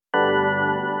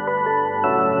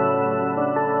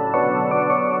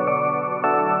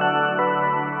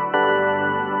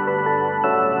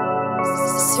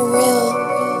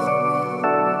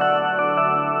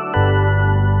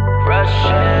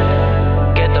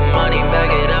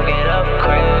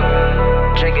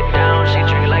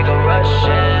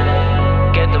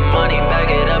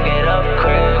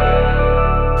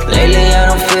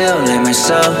don't feel like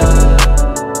myself.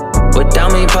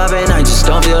 Without me popping, I just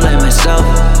don't feel like myself.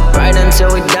 Right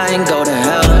until we die and go to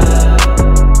hell.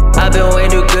 I've been way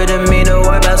too good at me to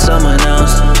worry about someone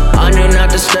else. On do not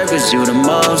disturb, cause you the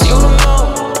most.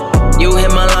 You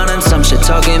hit my line and some shit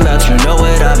talking about you know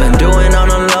what I've been doing on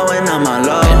the low and on my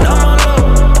low.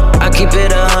 I keep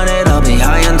it 100, I'll be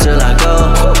high until I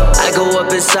go. I go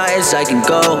up as high as I can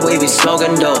go, we be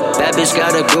smoking dope. That bitch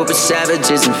got a group of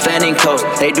savages in fanning coats.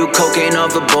 They do cocaine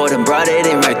off the board and brought it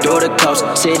in right through the coast.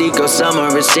 City go summer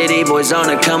and city boys on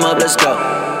the come up, let's go.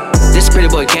 This pretty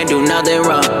boy can't do nothing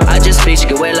wrong. I just speak, she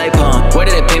can wait like palm. Where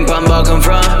did that ping pong ball come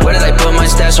from? Where did I put my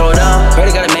stash? Hold up, heard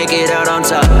I gotta make it out on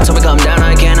top. Told me calm down,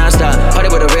 I cannot stop. Party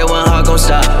with a real one, heart gon'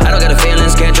 stop. I don't got the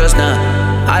feelings, can't trust none.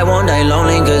 I won't die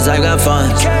lonely cause I got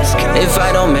funds. If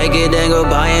I don't make it, then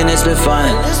goodbye and it's been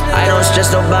fun. I don't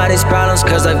stress nobody's problems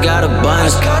cause I've got a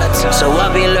bunch. So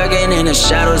I'll be lurking in the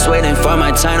shadows waiting for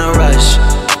my time to rush.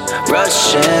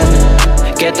 Rushing,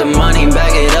 get the money,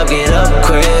 back it up, get up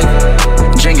quick.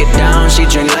 Drink it down, she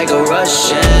drink like a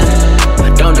Russian.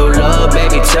 Don't do love,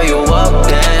 baby, till you up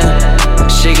then.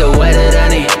 She get wetter than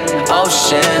the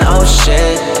ocean, oh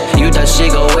shit. You thought she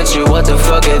go with you, what the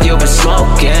fuck have you been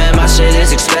smoking? My shit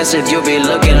is expensive, you be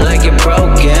looking